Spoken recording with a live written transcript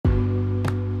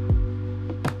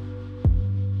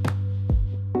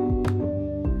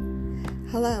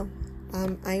Hello,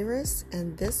 I'm Iris,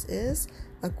 and this is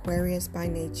Aquarius by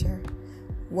Nature.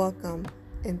 Welcome,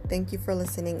 and thank you for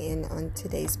listening in on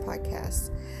today's podcast.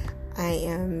 I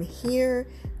am here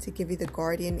to give you the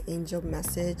guardian angel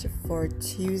message for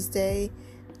Tuesday,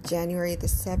 January the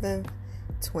 7th,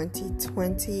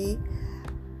 2020.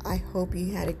 I hope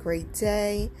you had a great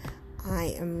day.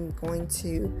 I am going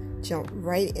to jump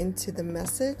right into the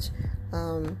message.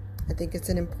 I think it's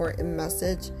an important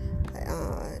message,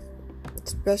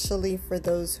 especially for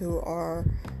those who are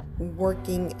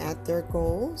working at their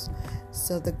goals.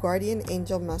 So the guardian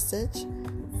angel message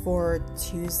for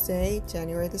Tuesday,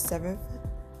 January the 7th,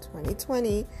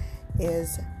 2020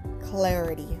 is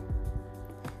clarity.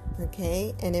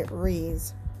 Okay, and it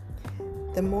reads,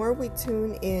 the more we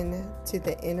tune in to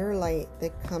the inner light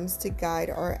that comes to guide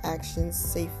our actions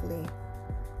safely,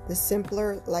 the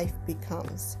simpler life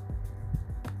becomes.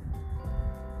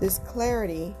 This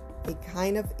clarity, a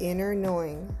kind of inner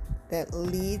knowing that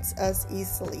leads us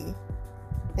easily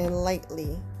and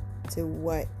lightly to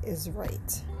what is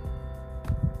right.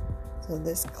 So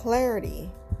this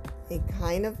clarity, a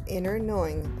kind of inner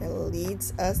knowing that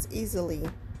leads us easily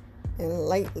and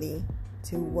lightly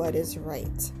to what is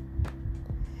right.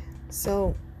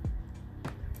 So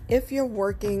if you're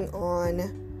working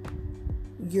on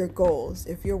your goals,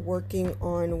 if you're working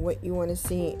on what you want to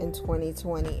see in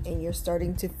 2020 and you're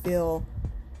starting to feel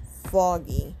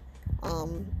foggy,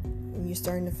 and you're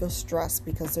starting to feel stressed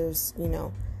because there's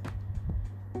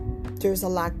a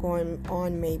lot going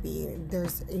on, maybe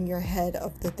there's in your head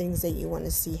of the things that you want to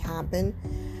see happen,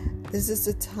 this is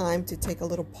the time to take a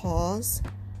little pause,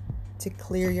 to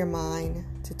clear your mind,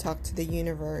 to talk to the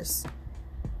universe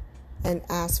and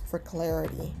ask for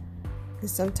clarity.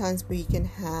 Because sometimes we can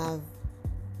have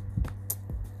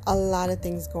a lot of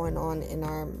things going on in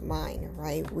our mind,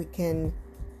 right? We can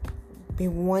be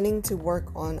wanting to work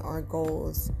on our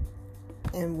goals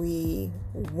and we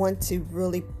want to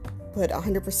really put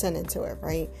 100% into it,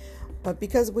 right? But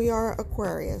because we are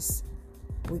Aquarius,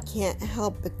 we can't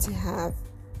help but to have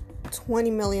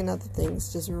 20 million other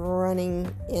things just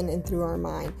running in and through our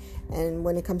mind. And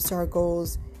when it comes to our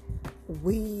goals,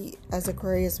 we as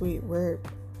Aquarius, we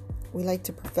like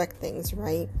to perfect things,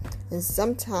 right? And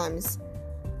sometimes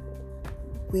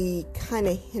we kind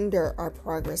of hinder our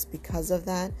progress because of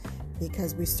that,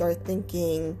 because we start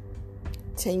thinking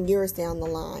 10 years down the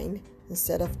line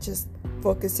instead of just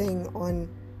focusing on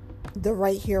the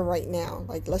right here, right now.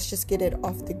 Like, let's just get it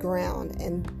off the ground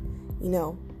and,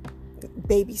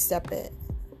 baby step it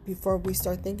before we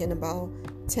start thinking about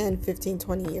 10, 15,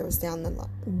 20 years down the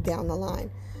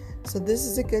line. So this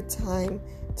is a good time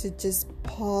to just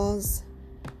pause,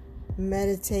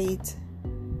 meditate,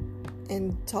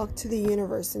 and talk to the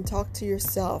universe and talk to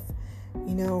yourself.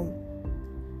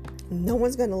 No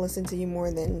one's going to listen to you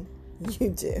more than you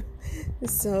do.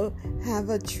 So have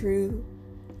a true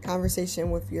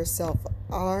conversation with yourself.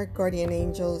 Our guardian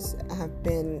angels have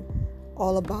been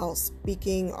all about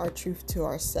speaking our truth to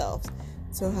ourselves.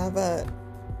 So have a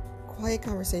quiet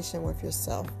conversation with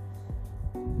yourself.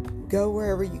 Go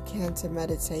wherever you can to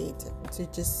meditate, to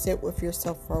just sit with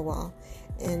yourself for a while,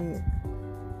 and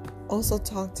also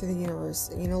talk to the universe.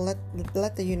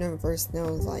 Let the universe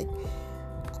know, like,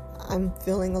 I'm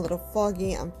feeling a little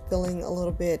foggy, I'm feeling a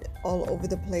little bit all over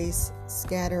the place,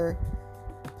 scattered.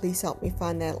 Please help me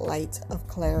find that light of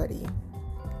clarity.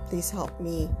 Please help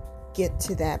me get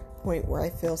to that point where I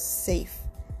feel safe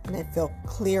and I feel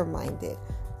clear-minded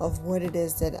of what it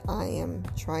is that I am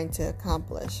trying to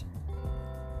accomplish.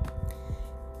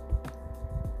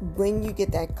 When you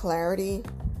get that clarity,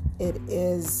 it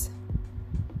is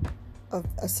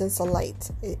a sense of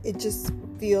light. It just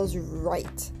feels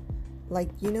right. Like,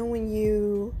 when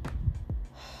you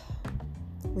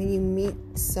meet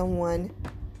someone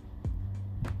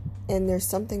and there's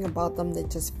something about them that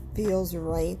just feels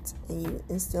right and you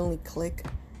instantly click,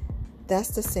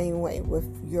 that's the same way with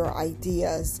your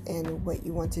ideas and what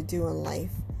you want to do in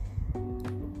life.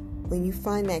 When you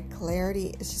find that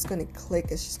clarity, it's just going to click.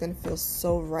 It's just going to feel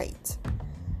so right.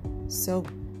 So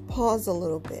pause a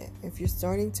little bit. If you're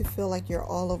starting to feel like you're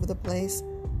all over the place,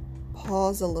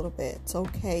 pause a little bit. It's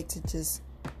okay to just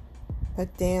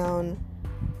put down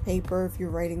paper if you're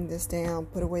writing this down.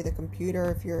 Put away the computer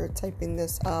if you're typing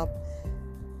this up.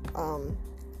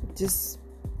 Just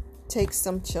take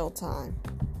some chill time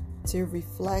to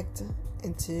reflect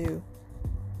and to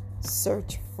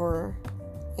search for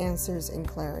answers and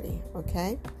clarity.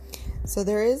 Okay? So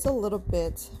there is a little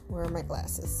bit, where are my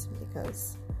glasses?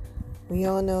 Because we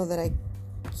all know that I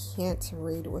can't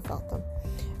read without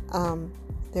them.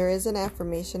 There is an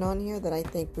affirmation on here that I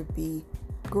think would be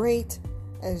great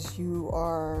as you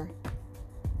are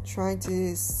trying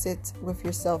to sit with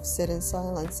yourself, sit in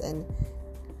silence and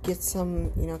get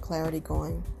some, clarity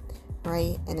going,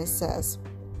 right? And it says,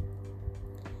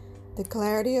 the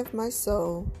clarity of my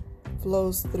soul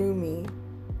flows through me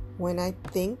when I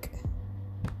think,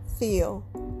 feel,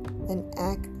 and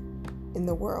act in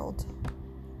the world.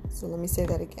 So let me say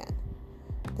that again.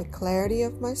 The clarity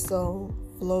of my soul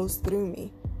flows through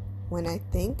me when I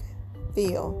think,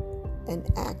 feel, and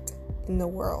act in the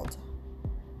world.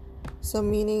 So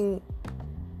meaning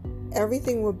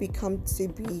everything will become to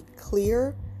be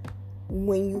clear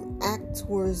when you act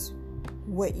towards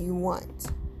what you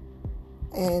want.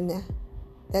 And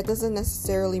that doesn't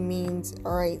necessarily mean,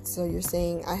 all right, so you're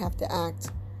saying I have to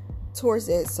act towards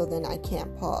it so then I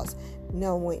can't pause.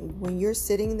 No, when you're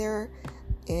sitting there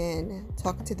and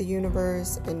talking to the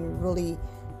universe and really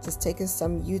just taking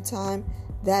some you time,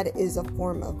 that is a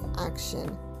form of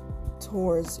action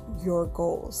towards your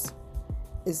goals.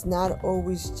 It's not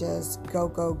always just go,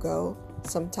 go, go.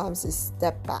 Sometimes it's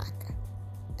step back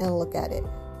and look at it.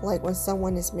 Like when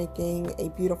someone is making a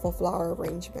beautiful flower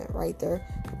arrangement, right? They're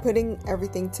putting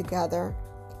everything together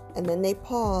and then they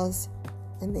pause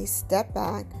and they step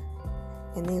back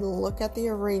and they look at the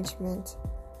arrangement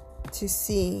to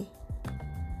see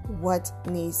what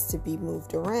needs to be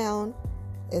moved around.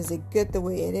 Is it good the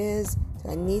way it is? Do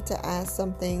I need to add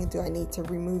something? Do I need to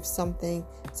remove something?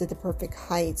 Is it the perfect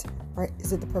height? Or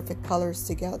is it the perfect colors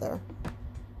together?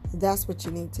 That's what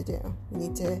you need to do.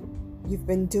 You've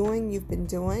been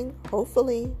doing.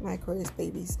 Hopefully, my Aquarius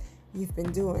babies, you've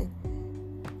been doing.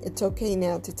 It's okay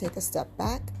now to take a step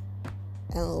back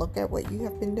and look at what you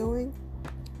have been doing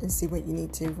and see what you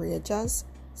need to readjust,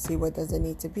 see what doesn't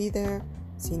need to be there,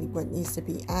 see what needs to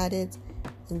be added,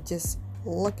 and just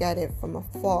look at it from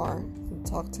afar and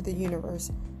talk to the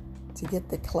universe to get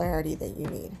the clarity that you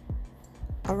need.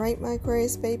 All right, my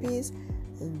Aquarius babies,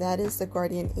 that is the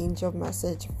guardian angel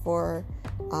message for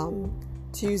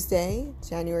Tuesday,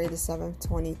 January the 7th,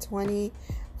 2020.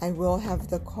 I will have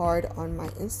the card on my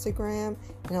Instagram,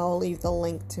 and I'll leave the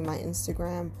link to my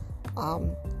Instagram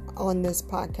on this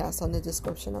podcast, on the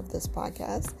description of this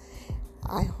podcast.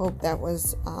 I hope that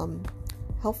was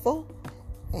helpful.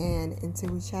 And until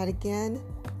we chat again,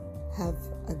 have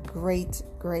a great,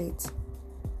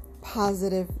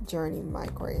 positive journey, my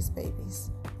Aquarius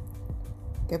babies.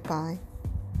 Goodbye.